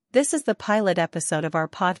This is the pilot episode of our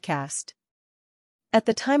podcast. At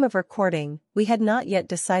the time of recording, we had not yet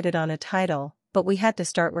decided on a title, but we had to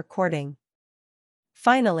start recording.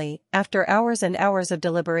 Finally, after hours and hours of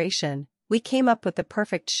deliberation, we came up with the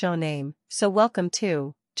perfect show name, so welcome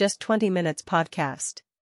to Just 20 Minutes Podcast.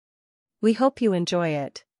 We hope you enjoy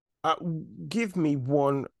it. Give me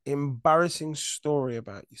one embarrassing story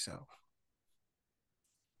about yourself.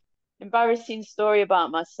 Embarrassing story about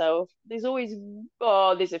myself. There's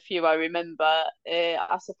a few I remember.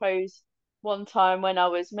 I suppose one time when I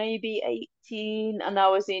was maybe 18 and I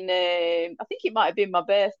was in, I think it might have been my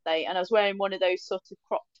birthday, and I was wearing one of those sort of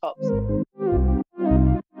crop tops.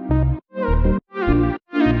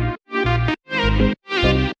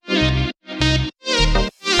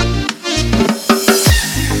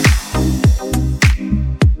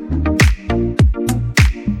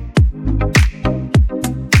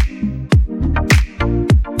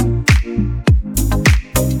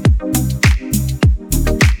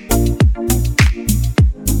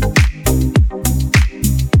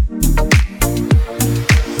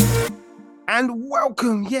 And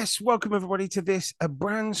welcome everybody to this a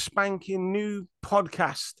brand spanking new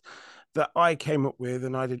podcast that I came up with,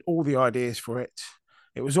 and I did all the ideas for it.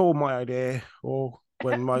 It was all my idea, or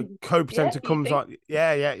when my co-presenter comes on,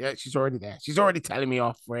 yeah, she's already there. She's already telling me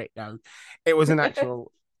off for it. No, it was an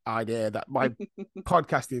actual idea that my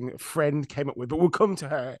podcasting friend came up with, but we'll come to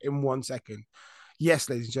her in 1 second. Yes,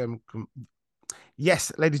 ladies and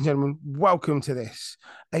gentlemen, welcome to this,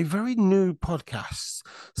 a very new podcast,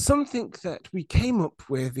 something that we came up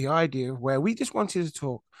with the idea of where we just wanted to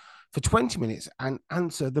talk for 20 minutes and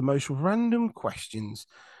answer the most random questions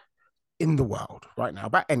in the world right now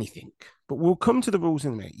about anything. But we'll come to the rules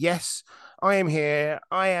in a minute. Yes, I am here.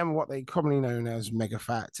 I am what they commonly known as Mega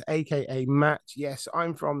Fat, aka Matt. Yes,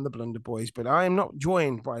 I'm from the Blunder Boys, but I am not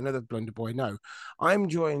joined by another Blunder Boy. No, I'm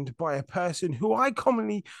joined by a person who I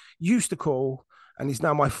commonly used to call, and is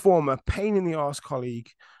now my former pain in the arse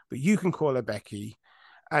colleague, but you can call her Becky.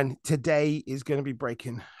 And today is going to be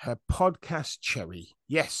breaking her podcast cherry.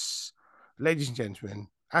 Yes, ladies and gentlemen,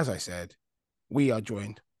 as I said, we are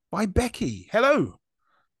joined by Becky. Hello.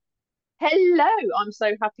 Hello, I'm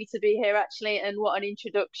so happy to be here actually, and what an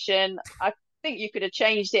introduction. I think you could have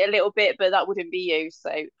changed it a little bit, but that wouldn't be you.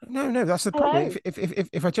 So No, that's the problem.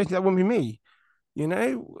 If I change it, that wouldn't be me. You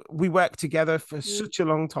know, we worked together for such a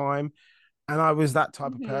long time, and I was that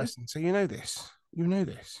type of person. So you know this.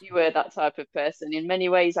 You were that type of person in many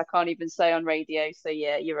ways. I can't even say on radio. So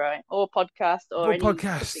yeah, you're right. Or podcast or any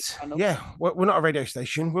podcasts. Yeah, we're not a radio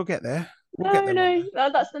station. We'll get there. No,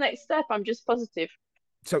 that's the next step. I'm just positive.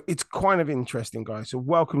 So it's kind of interesting, guys. So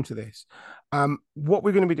welcome to this. What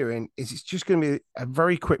we're going to be doing is it's just going to be a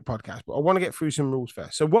very quick podcast, but I want to get through some rules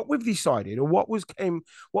first. So what we've decided, or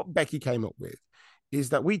what Becky came up with, is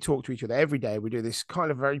that we talk to each other every day. We do this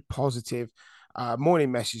kind of very positive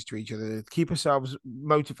morning message to each other, keep ourselves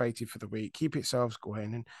motivated for the week, keep ourselves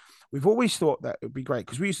going. And we've always thought that it would be great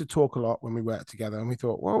because we used to talk a lot when we worked together, and we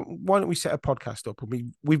thought, well, why don't we set a podcast up?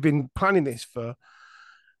 And we've been planning this for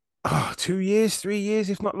 2 years, 3 years,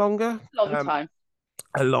 if not longer.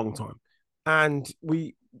 A long time. And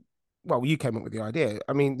you came up with the idea.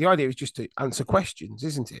 I mean, the idea is just to answer questions,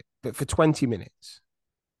 isn't it? But for 20 minutes.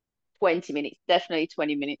 20 minutes, definitely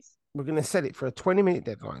 20 minutes. We're going to set it for a 20-minute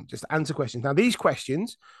deadline, just answer questions. Now, these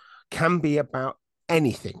questions can be about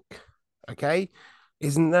anything, okay?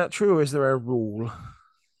 Isn't that true, or is there a rule?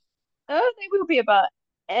 Oh, they will be about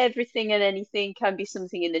everything and anything. Can be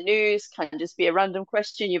something in the news, can just be a random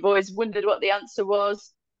question you've always wondered what the answer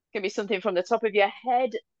was, can be something from the top of your head,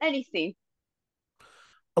 anything.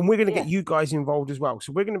 And we're going to get you guys involved as well.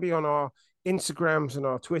 So we're going to be on our Instagrams and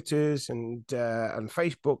our Twitters and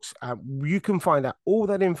Facebooks. You can find out all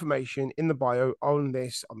that information in the bio on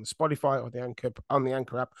the Spotify or the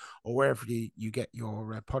Anchor app, or wherever you get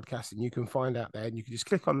your podcast, and you can find out there, and you can just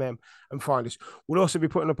click on them and find us. We'll also be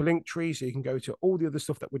putting up a link tree so you can go to all the other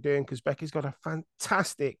stuff that we're doing, because Becky's got a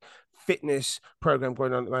fantastic fitness program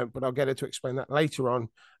going on at the moment, but I'll get her to explain that later on.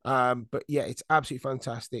 But yeah, it's absolutely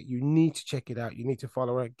fantastic. You need to check it out. You need to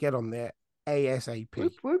follow her. Get on there ASAP.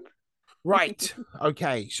 Whoop, whoop. Right.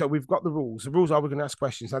 Okay. So we've got the rules. The rules are we're going to ask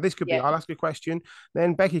questions. Now, this could be I'll ask a question,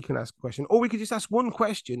 then Becky can ask a question, or we could just ask one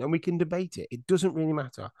question and we can debate it. It doesn't really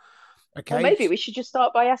matter. Okay. Or maybe we should just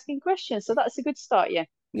start by asking questions. So that's a good start. Yeah.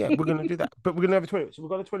 Yeah, we're going to do that. But we're going to have a 20 minutes. So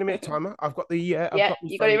we've got a 20-minute timer. I've got the you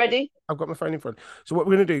got it ready? I've got my phone in front. So what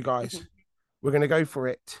we're going to do, guys, we're going to go for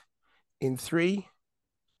it in 3,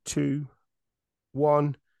 2,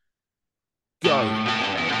 1, go.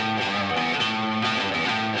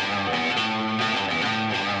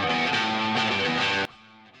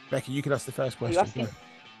 Becky, you can ask the first question.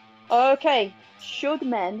 Okay, should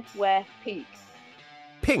men wear pink?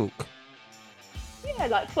 Pink. Yeah,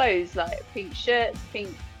 like clothes, like pink shirts,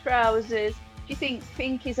 pink trousers. Do you think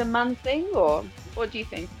pink is a man thing, or what do you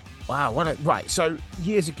think? Wow. Right. So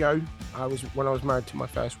years ago, when I was married to my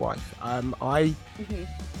first wife. I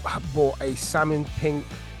Hmm. bought a salmon pink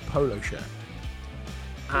polo shirt,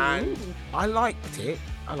 and Ooh. I liked it.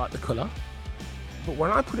 I liked the colour, but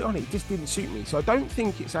when I put it on, it just didn't suit me. So I don't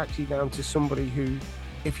think it's actually down to somebody who,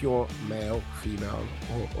 if you're male, female,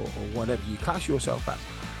 or whatever you class yourself as,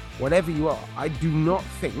 whatever you are, I do not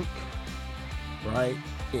think, right,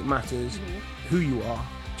 it matters Hmm. who you are,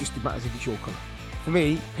 just it matters if it's your colour. For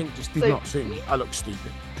me, pink just did So, not suit me. I look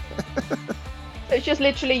stupid. so it's just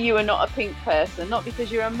literally you are not a pink person, not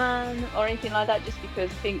because you're a man or anything like that, just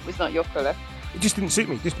because pink was not your colour. It just didn't suit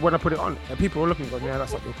me. Just when I put it on, and people were looking, going, "Yeah,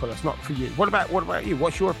 that's not your colour. It's not for you." What about you?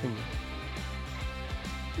 What's your opinion?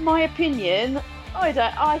 My opinion, I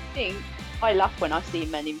don't. I think I laugh when I see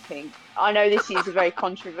men in pink. I know this is very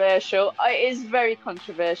controversial. It is very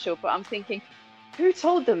controversial, but I'm thinking, who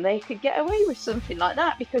told them they could get away with something like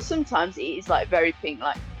that? Because sometimes it is like very pink,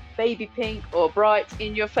 like baby pink or bright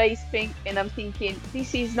in your face pink, and I'm thinking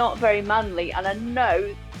this is not very manly. And I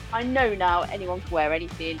know now anyone can wear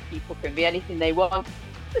anything, people can be anything they want,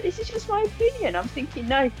 but this is just my opinion. I'm thinking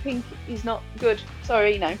no, pink is not good.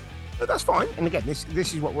 Sorry, no. But that's fine. And again, this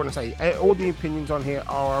is what we want to say. All the opinions on here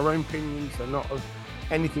are our own opinions. They're not of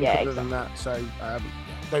anything Yeah, other than that. So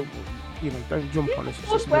don't don't jump on us. Of It's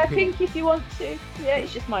course, just an wear opinion. pink if you want to. Yeah,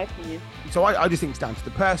 it's just my opinion. So I just think it's down to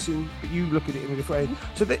the person, but you look at it in a different way.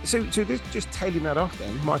 So this, just tailing that off,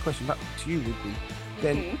 then my question back to you would be,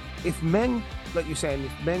 then Mhm. if men, like you're saying,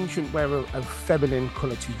 if men shouldn't wear a feminine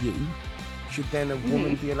colour to you, should then a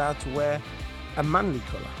woman be allowed to wear a manly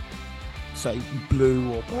colour, say blue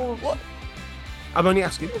or black? Well, what? I'm only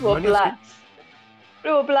asking. I'm Well, only asking.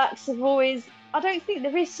 blue or blacks have always. I don't think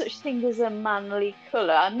there is such thing as a manly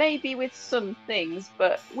colour. And maybe with some things,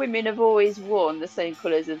 but women have always worn the same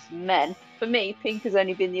colours as men. For me, pink has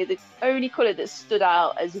only been the only colour that stood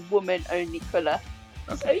out as a woman-only colour.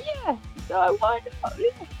 So Okay. yeah, so why not?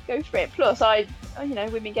 Yeah, go for it. Plus,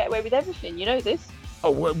 women get away with everything. You know this.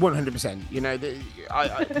 Oh, 100%. You know,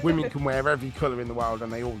 women can wear every colour in the world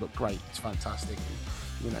and they all look great. It's fantastic.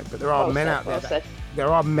 But there are Well men said, out there well said. there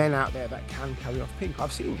are men out there that can carry off pink.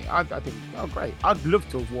 I've seen it. I think, oh, great. I'd love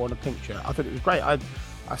to have worn a pink shirt. I thought it was great. I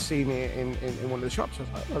seen it in one of the shops. I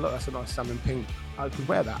was like, oh, look, that's a nice salmon pink. I could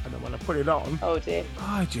wear that. And then when I put it on, Oh dear.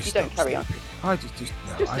 I just You don't look carry on. stupid. I just no,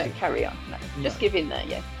 Just I don't didn't. carry on. No. No. Just give in there.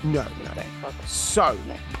 Yeah. No, Just no. don't bother. So,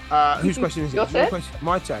 No. whose question is it? Your Is it your turn? question?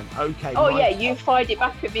 My turn. Okay. Oh my yeah, turn. you fired it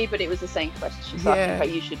back at me, but it was the same question, so I Yeah.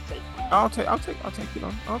 think you should take. I'll take it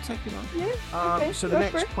on. I'll take it on. Yeah. Okay. So the go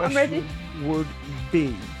for next it. I'm ready. question would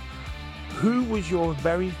be, who was your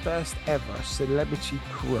very first ever celebrity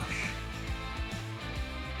crush?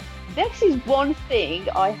 This is one thing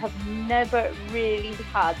I have never really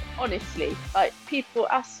had, honestly. Like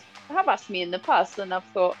have asked me in the past, and I've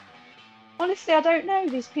thought, honestly, I don't know.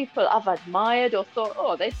 These people I've admired or thought,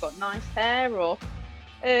 oh, they've got nice hair,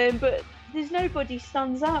 but there's nobody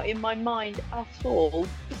stands out in my mind at all.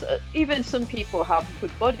 Even some people have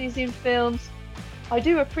good bodies in films. I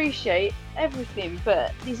do appreciate everything,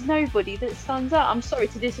 but there's nobody that stands out. I'm sorry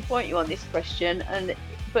to disappoint you on this question,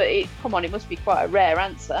 but come on, it must be quite a rare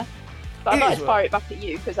answer. But I'd It like is to fire it back at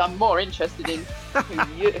you because I'm more interested in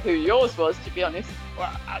who yours was, to be honest.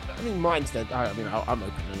 Well, I mean, mine's dead. I'm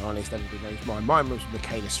open and honest. Everybody knows mine. Mine was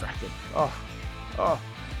Michaela Strachan. Oh, what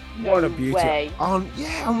No a beauty! way. On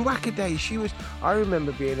Wackaday, she was. I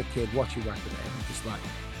remember being a kid watching Wackaday and just like,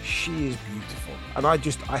 she is beautiful, and I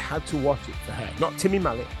had to watch it for her, not Timmy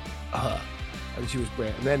Mallet, her. And she was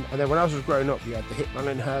brilliant. And then when I was growing up, you had the Hitman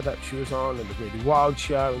and Her that she was on, and the Really Wild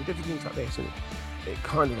Show, and different things like this. And it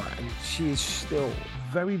kind of like, and she is still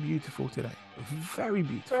very beautiful today. Very For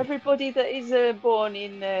beautiful. everybody that is born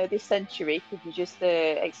in this century, could you just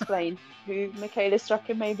explain who Michaela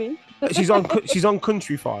Strachan may be? She's on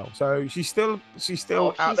Country File, so she's still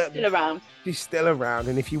Oh, out she's there. still around. She's still around,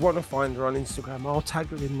 and if you want to find her on Instagram, I'll tag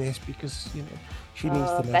her in this because she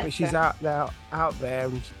needs to know. But she's better. out there,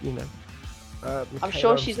 and I'm Michaela,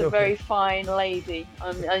 sure she's a still very here. fine lady,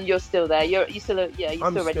 and you're still there. You're still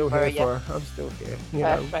I'm ready still for her. here Yeah. for her. I'm still here.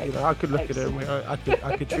 Perfect. I could look at her and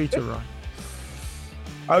I could treat her right.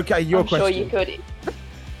 Okay, your I'm question. sure you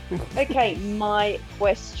could. Okay, my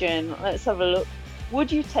question. Let's have a look. Would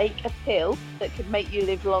you take a pill that could make you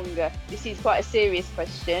live longer? This is quite a serious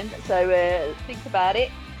question, so think about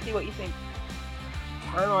it. See what you think.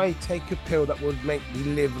 Can I take a pill that would make me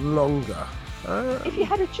live longer? If you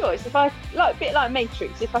had a choice, if I like a bit like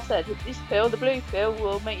Matrix, if I said this pill, the blue pill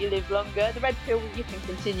will make you live longer, the red pill you can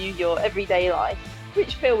continue your everyday life.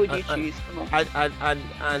 Which pill would you choose? Come on.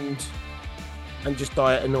 And just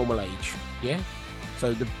die at a normal age. Yeah.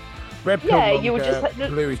 So the red pill longer, you would just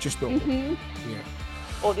blue is just normal. Yeah.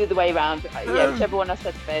 Or the other way around. Yeah, whichever one I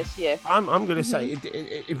said first. Yeah. I'm going to say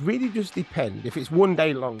it really does depend. If it's one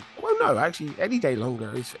day long, well, no, actually, any day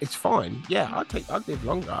longer it's fine. Yeah, I'd live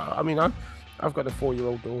longer. I mean, I've got a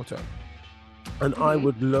 4-year-old daughter, and I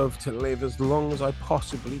would love to live as long as I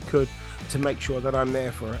possibly could to make sure that I'm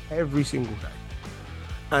there for her every single day.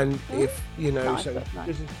 And if nice, so nice.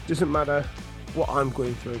 it doesn't matter what I'm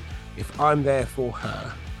going through. If I'm there for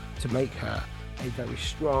her to make her a very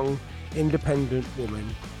strong, independent woman,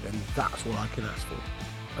 then that's what I can ask for,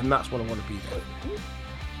 and that's what I want to be there.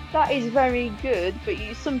 That is very good, but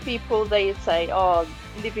some people they say, "Oh,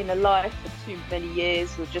 living a life for too many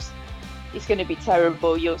years will it's going to be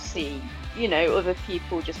terrible." You'll see, other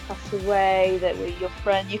people just pass away that were your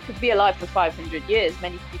friend. You could be alive for 500 years.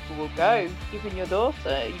 Many people will go, even your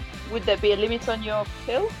daughter. Would there be a limit on your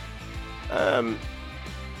pill?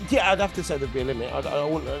 Yeah, I'd have to say there'd be a limit. I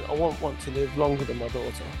wouldn't want to live longer than my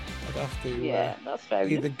daughter. I'd have to that's fair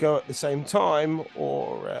either enough. go at the same time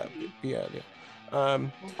or be earlier. Oh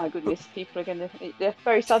my goodness, people are they're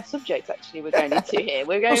very sad subjects actually we're going into here.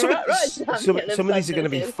 We're going Some of these are going to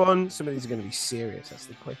be fun, some of these are going to be serious, that's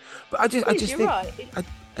the point. But I just think, right.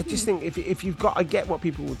 I just think if you've got, I get what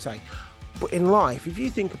people would say. But in life, if you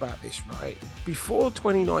think about this, right, before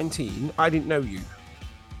 2019, I didn't know you.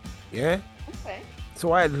 Yeah? Okay.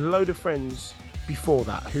 So I had a load of friends before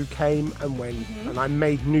that who came and went, and I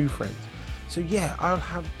made new friends. So yeah, I'll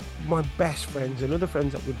have my best friends and other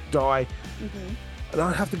friends that would die, and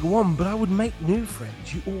I'd have to go on, but I would make new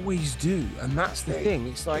friends. You always do, and that's the thing.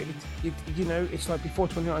 It's like it's like before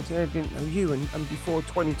 2019, I didn't know you, and before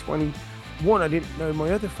 2021, I didn't know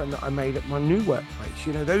my other friend that I made at my new workplace.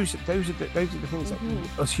 Those are the things that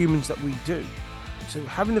us humans that we do. So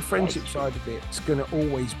having the friendship side of it's going to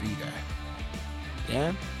always be there.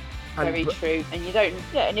 Yeah. Very true. And you don't,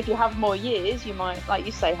 and if you have more years, you might, like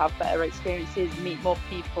you say, have better experiences, meet more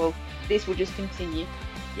people. This will just continue.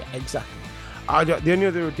 Yeah, exactly. The only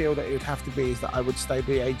other deal that it would have to be is that I would stay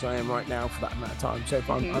the age I am right now for that amount of time. So if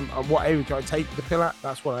I'm what age I take the pill at,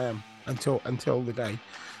 that's what I am until the day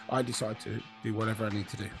I decide to do whatever I need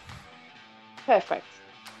to do. Perfect.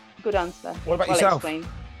 Good answer. What about yourself? Explained.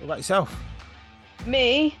 What about yourself?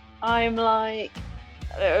 Me, I'm like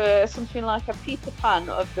something like a Peter Pan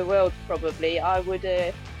of the world, probably. I would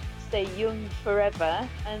stay young forever,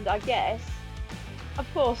 and I guess, of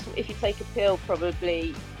course, if you take a pill,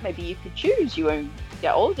 probably maybe you could choose. You won't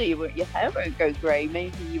get older. Your hair won't go grey.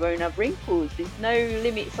 Maybe you won't have wrinkles. There's no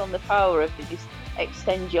limits on the power of this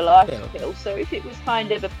extend your life pill. So if it was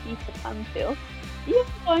kind of a Peter Pan pill, yeah,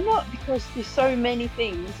 why not? Because there's so many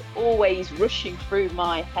things always rushing through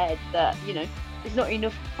my head that there's not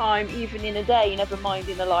enough time, even in a day, never mind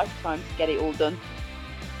in a lifetime, to get it all done.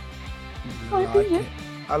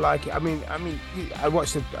 I like it. I mean, I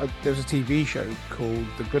watched there's a TV show called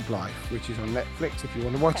The Good Life, which is on Netflix. If you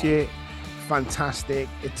want to watch it, fantastic.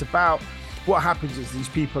 It's about what happens is these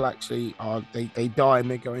people actually they die and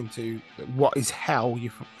they go into what is hell,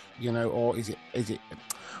 or is it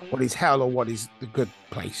what is hell or what is the good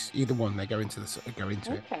place? Either one, they go into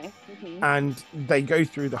it. And they go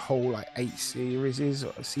through the whole 8 series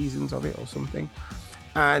or seasons of it or something,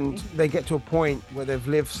 and they get to a point where they've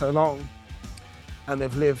lived so long, and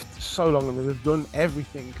they've done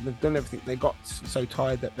everything, they got so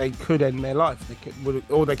tired that they could end their life. They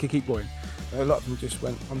could keep going. A lot of them just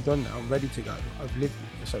went, I'm done now, I'm ready to go, I've lived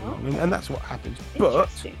for so long. And that's what happens. But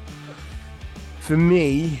for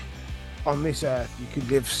me, on this earth, you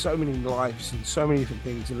could live so many lives and so many different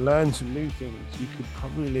things and learn some new things. You could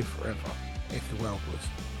probably live forever if the world was.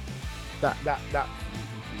 That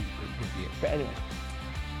would be it. But anyway,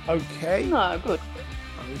 okay. No, good.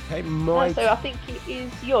 Okay, so I think it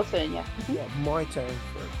is your turn, yeah. Yeah, my turn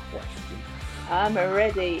for a question. I'm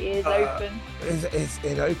ready. Ears open. Is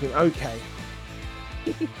it open? Okay.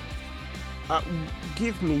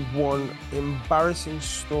 Give me one embarrassing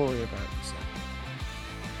story about yourself.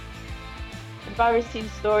 Embarrassing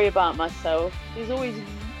story about myself. There's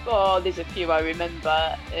a few I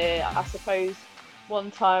remember. I suppose one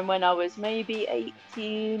time when I was maybe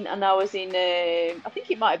 18 and I was in, I think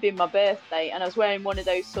it might have been my birthday, and I was wearing one of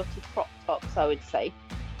those sort of crop tops, I would say.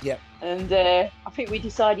 Yeah. And I think we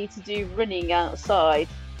decided to do running outside,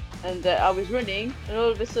 and I was running, and all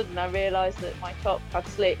of a sudden I realised that my top had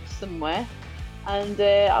slipped somewhere, and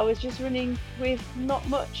I was just running with not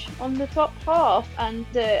much on the top half. And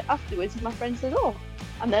afterwards, my friend said, "Oh,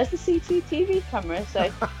 and there's the CCTV camera." So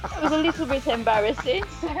it was a little bit embarrassing.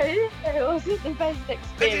 So it wasn't the best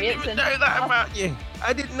experience. I didn't even know that about you.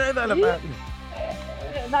 I didn't know that about you.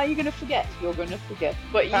 Now you're gonna forget. You're gonna forget.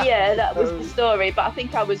 But yeah, that was the story. But I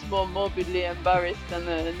think I was more morbidly embarrassed and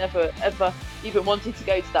never ever even wanted to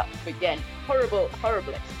go to that again. Horrible,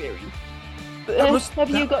 horrible experience. But have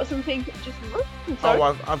you got something? Just sorry?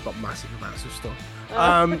 Oh, I've got massive amounts of stuff.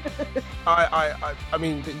 I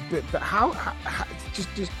mean, but how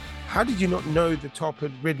just how did you not know the top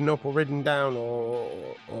had ridden up or ridden down or?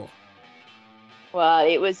 Well,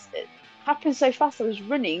 it happened so fast. I was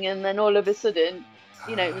running, and then all of a sudden,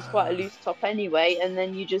 it was quite a loose top anyway. And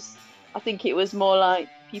then I think it was more like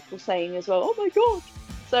people saying as well, "Oh my God."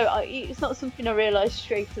 So it's not something I realised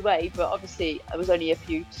straight away, but obviously I was only a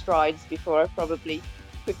few strides before I probably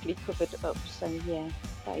quickly covered up. So yeah,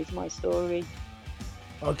 that is my story.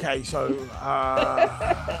 Okay, so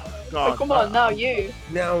God, come on, now you.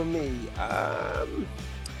 Now me.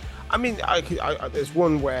 I mean, there's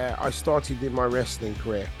one where I started in my wrestling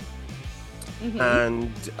career,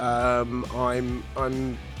 and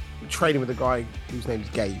I'm training with a guy whose name is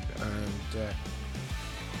Gabe, and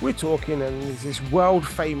we're talking, and there's this world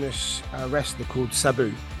famous wrestler called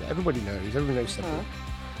Sabu that everybody knows Sabu,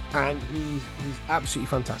 and he's absolutely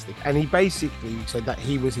fantastic. And he basically said that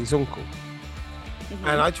he was his uncle.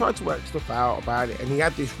 And I tried to work stuff out about it, and he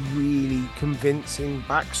had this really convincing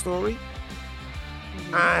backstory.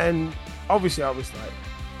 And obviously I was like,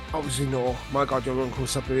 no, my God, your uncle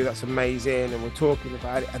Sabu, that's amazing. And we're talking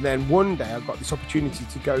about it. And then one day I got this opportunity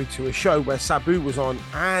to go to a show where Sabu was on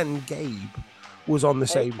and Gabe was on the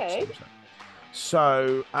same show.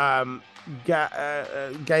 So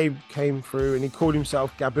Gabe came through and he called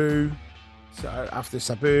himself Gabu. So after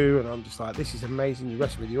Sabu, and I'm just like, this is amazing. You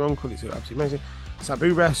wrestle with your uncle. It's absolutely amazing.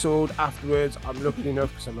 Sabu wrestled. Afterwards, I'm lucky enough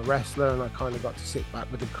because I'm a wrestler, and I kind of got to sit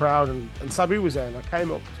back with the crowd, and Sabu was there, and I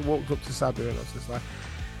walked up to Sabu, and I was just like,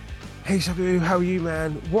 "Hey Sabu, how are you,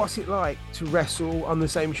 man? What's it like to wrestle on the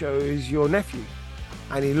same show as your nephew?"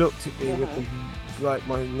 And he looked at me with like,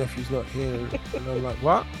 "My nephew's not here," and I'm like,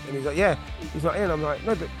 "What?" And he's like, "Yeah, he's not here." And I'm like,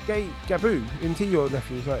 "No, but Gabu, isn't he your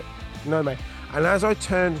nephew?" He's like, "No, mate." And as I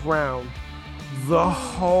turned round, the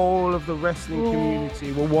whole of the wrestling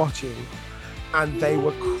community were watching, and they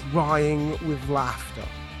were crying with laughter.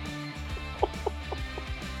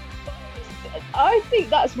 I think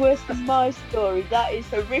that's worse than my story. That is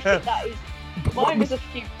horrific. Mine was a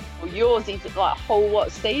few people. Yours is like a whole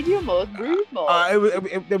stadium or room or?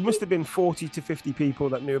 There must have been 40 to 50 people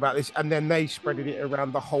that knew about this, and then they spreaded it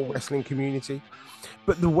around the whole wrestling community.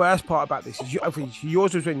 But the worst part about this is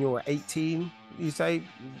yours was when you were 18, you say?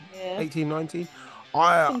 Yeah. 18, 19?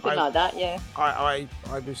 Something like that, yeah. I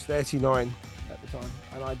was 39 at the time,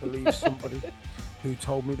 and I believe somebody who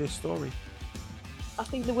told me this story. I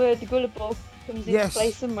think the word gullible comes into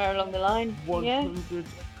play somewhere along the line.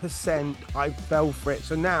 100%. I fell for it.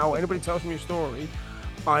 So now, anybody tells me a story,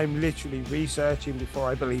 I'm literally researching before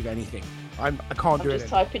I believe anything. I can't do it. I'm just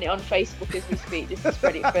typing it on Facebook as we speak, just to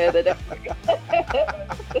spread it further.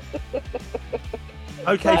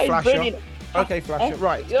 Okay, Flasher. Okay, Flasher.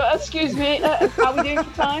 Right. Excuse me. How are we doing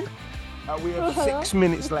for time? We have 6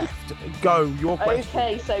 minutes left. Go. Your question.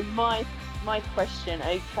 Okay, so my question.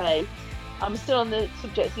 Okay, I'm still on the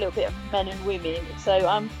subject a little bit of men and women. So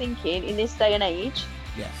I'm thinking, in this day and age,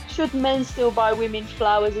 yes, should men still buy women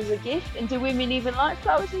flowers as a gift? And do women even like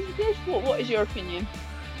flowers as a gift? What is your opinion?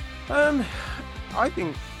 I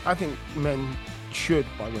think men should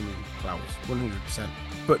buy women flowers, 100%,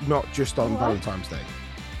 but not just on Valentine's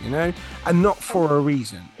Day, and not for a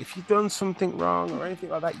reason. If you've done something wrong or anything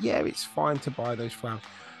like that, yeah, it's fine to buy those flowers,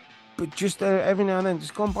 but just every now and then,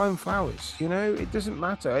 just go and buy them flowers. It doesn't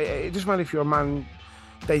matter. It doesn't matter if you're a man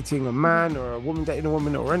dating a man or a woman dating a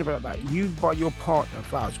woman or anything like that. You buy your partner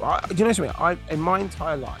flowers. Do you know something? In my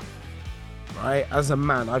entire life, right, as a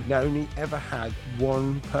man, I've only ever had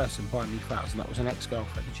one person buy me flowers, and that was an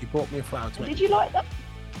ex-girlfriend, and she bought me a flower to make. Did you like that?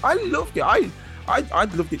 I loved it. I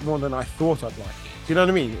loved it more than I thought I'd like it. Do you know what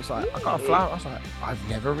I mean? It's like, I got a flower. I was like, I've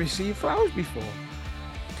never received flowers before.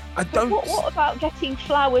 I don't. What about getting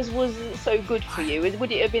flowers was so good for you?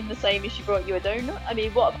 Would it have been the same if she brought you a donut? I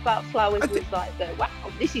mean, what about flowers was like, wow,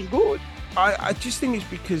 this is good? I just think it's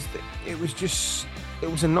because it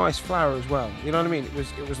was a nice flower as well. You know what I mean?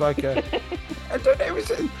 It was like a. I don't know. It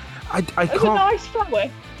was a nice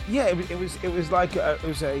flower. Yeah, it was like it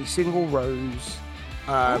was a single rose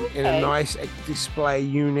in a nice display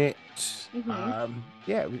unit. Hmm.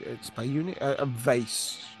 Yeah, it's by unit, a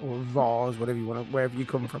vase or a vase, whatever you want, wherever you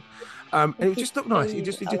come from. And it just looked nice. I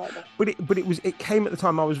like that. It came at the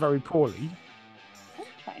time I was very poorly,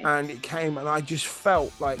 Okay. and it came, and I just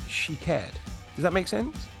felt like she cared. Does that make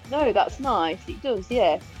sense? No, that's nice. It does,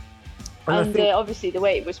 yeah. And I And think, obviously the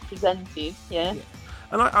way it was presented, yeah. yeah,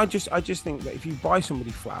 and I just think that if you buy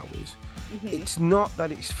somebody flowers, Hmm. it's not that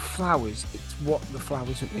it's flowers, it's what the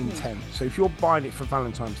flowers Hmm. intend. So if you're buying it for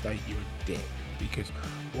Valentine's Day, you're a dick, because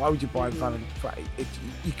why would you buy Hmm.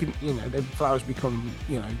 you can, the flowers become,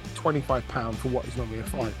 £25 for what is normally a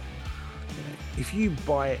Hmm. five. If you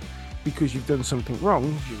buy it because you've done something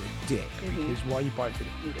wrong, you're a dick, Hmm. because why you buy it for it?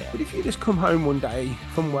 Yeah. But if you just come home one day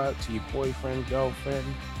from work to your boyfriend, girlfriend,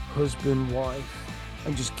 husband, wife,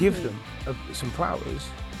 and just give Hmm. them some flowers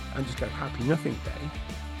and just go happy nothing day,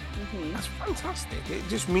 Hmm. that's fantastic. It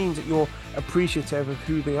just means that you're appreciative of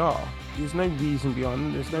who they are. There's no reason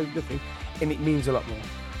beyond, there's no nothing, and it means a lot more.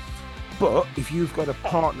 But if you've got a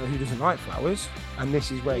partner who doesn't like flowers, and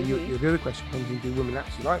this is where Hmm. the other question comes in: do women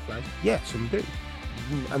actually like flowers? Yeah, some do,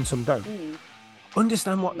 and some don't. Hmm.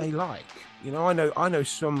 Understand what Hmm. they like. I know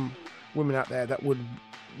some women out there that would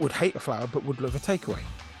hate a flower but would love a takeaway.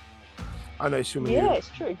 I know someone Yeah, who, it's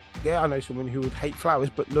true. yeah, I know someone who would hate flowers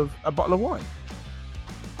but love a bottle of wine.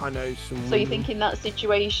 I know some So you women. think in that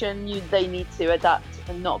situation they need to adapt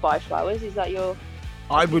and not buy flowers? Is that your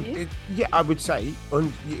opinion? Yeah, I would say,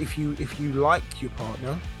 if you like your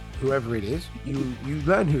partner, whoever it is, you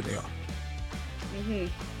learn who they are. Hmm.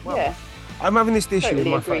 Well, Yeah, I'm having this issue with totally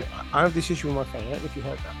my agree. phone. I have this issue with my phone. I don't know if you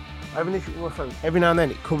heard that. I have an issue with my phone. Every now and then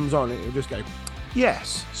it comes on and it'll just go,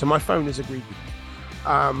 yes. So my phone has agreed with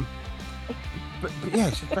me. But yeah,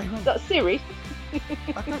 it's very wrong. That's Siri.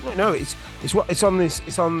 I don't know. It's on the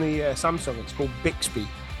Samsung. It's called Bixby,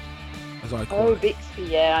 as I call Oh, it. Bixby.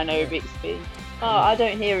 Yeah, I know Yeah. Bixby. Oh, And, I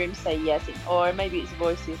don't hear him say yes, or maybe it's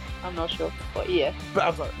voices. I'm not sure. But yeah. but I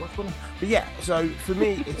was like, what's going on? But yeah, so for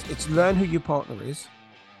me, it's learn who your partner is.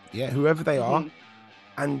 Yeah, whoever they are, Hmm.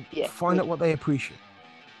 and Yeah, find good. out what they appreciate.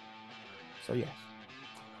 So yes.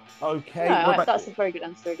 No, Okay. What about that's a very good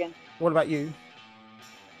answer again. what about you?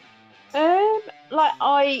 Um,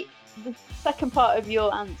 the second part of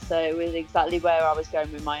your answer was exactly where I was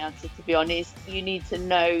going with my answer. To be honest, you need to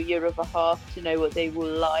know your other half to know what they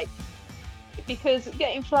will like, because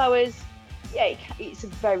getting flowers, yeah, it's a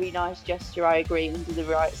very nice gesture. I agree, under the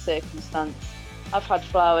right circumstance. I've had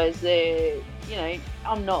flowers.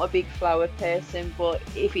 I'm not a big flower person, but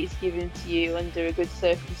if it's given to you under a good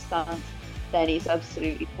circumstance, then it's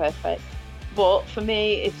absolutely perfect. But for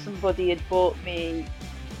me, if somebody had bought me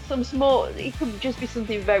some small, it could just be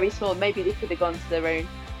something very small. Maybe they could have gone to their own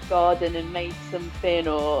garden and made something,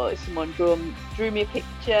 or someone drew me a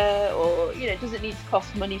picture, or it doesn't need to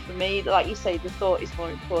cost money for me. Like you say, the thought is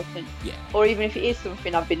more important. Yeah. Or even if it is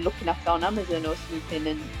something I've been looking at on Amazon or something,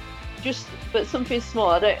 and but something small.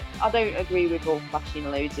 I don't agree with all flashing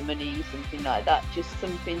loads of money, something like that. Just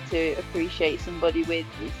something to appreciate somebody with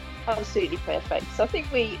is absolutely perfect. So I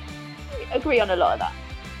think we agree on a lot of that.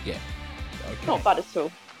 Yeah. Okay. Not bad at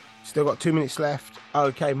all. Still got 2 minutes left.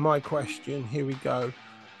 Okay, my question. Here we go.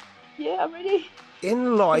 Yeah, I'm ready. In Can we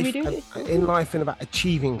life, do this? and about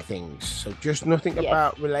achieving things. So just nothing Yes.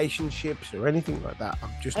 about relationships or anything like that. I'm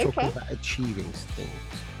just talking Okay. about achieving things.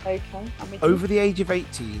 Okay. I'm with you. Over the age of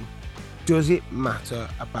 18, does it matter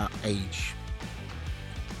about age?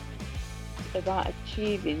 About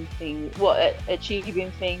achieving things. What,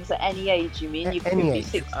 achieving things at any age, you mean? You Any could be age,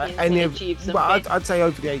 16 any and of, achieve well, something. I'd say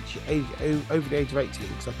over the age of 18,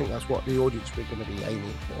 because I think that's what the audience we're going to be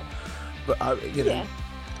aiming for. But Yeah.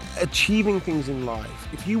 achieving things in life.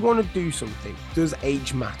 If you want to do something, does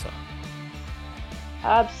age matter?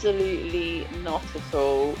 Absolutely not at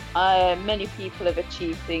all. Many people have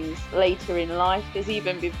achieved things later in life. There's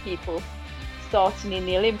even been people starting in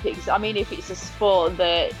the Olympics. I mean, if it's a sport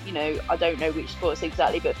that, I don't know which sports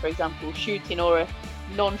exactly, but for example, shooting, or a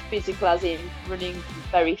non-physical, as in running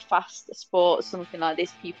very fast sport, something like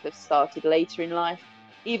this, people have started later in life.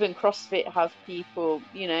 Even CrossFit have people,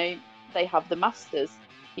 they have the masters.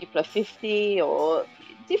 People are 50 or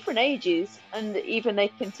different ages, and even they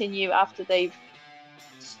continue after they've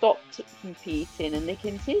stopped competing, and they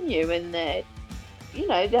continue, and they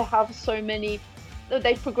have so many,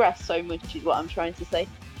 they progress so much is what I'm trying to say.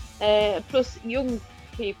 Plus young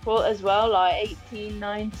people as well, like 18,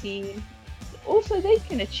 19, also they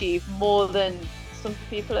can achieve more than some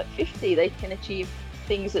people at 50. They can achieve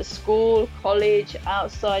things at school, college,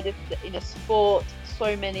 outside of in a sport,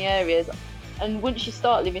 so many areas. And once you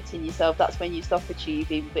start limiting yourself, that's when you stop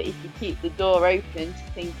achieving. But if you keep the door open to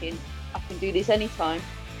thinking, I can do this anytime,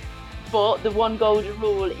 But the one golden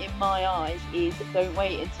rule in my eyes is don't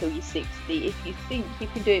wait until you're 60. If you think you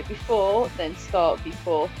can do it before, then start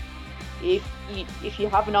before. If you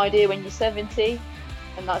have an idea when you're 70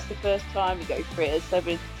 and that's the first time you go for it at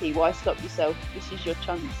 70, why stop yourself? This is your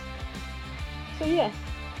chance. So yeah.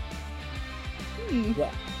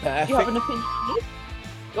 Yeah, Do you have an opinion on this?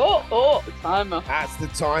 Oh, the timer. That's the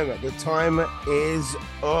timer. The timer is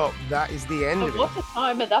up. That is the end of it. What a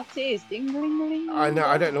timer that is. Ding, ding, ding. I know.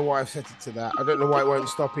 I don't know why I've set it to that. I don't know why it won't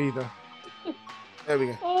stop either. There we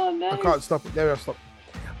go. Oh, no. I can't stop it. There, I've stopped.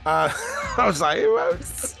 I was like, it won't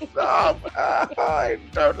stop. I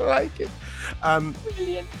don't like it.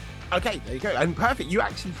 Brilliant. Okay, there you go. And perfect. You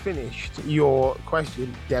actually finished your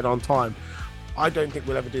question dead on time. I don't think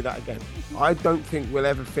we'll ever do that again. I don't think we'll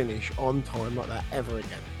ever finish on time like that ever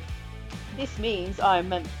again. This means I'm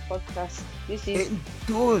meant for podcast. This is It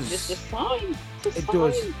does. just a sign. It's a It sign.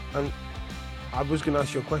 does. And I was going to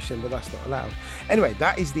ask you a question, but that's not allowed. Anyway,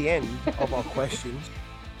 that is the end of our questions.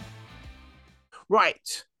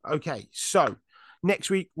 Right. Okay. So next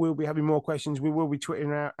week we'll be having more questions. We will be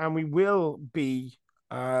tweeting out and we will be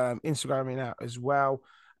Instagramming out as well.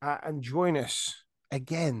 And join us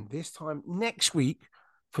again this time next week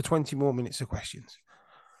for 20 more minutes of questions.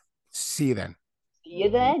 See you then. See you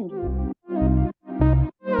then.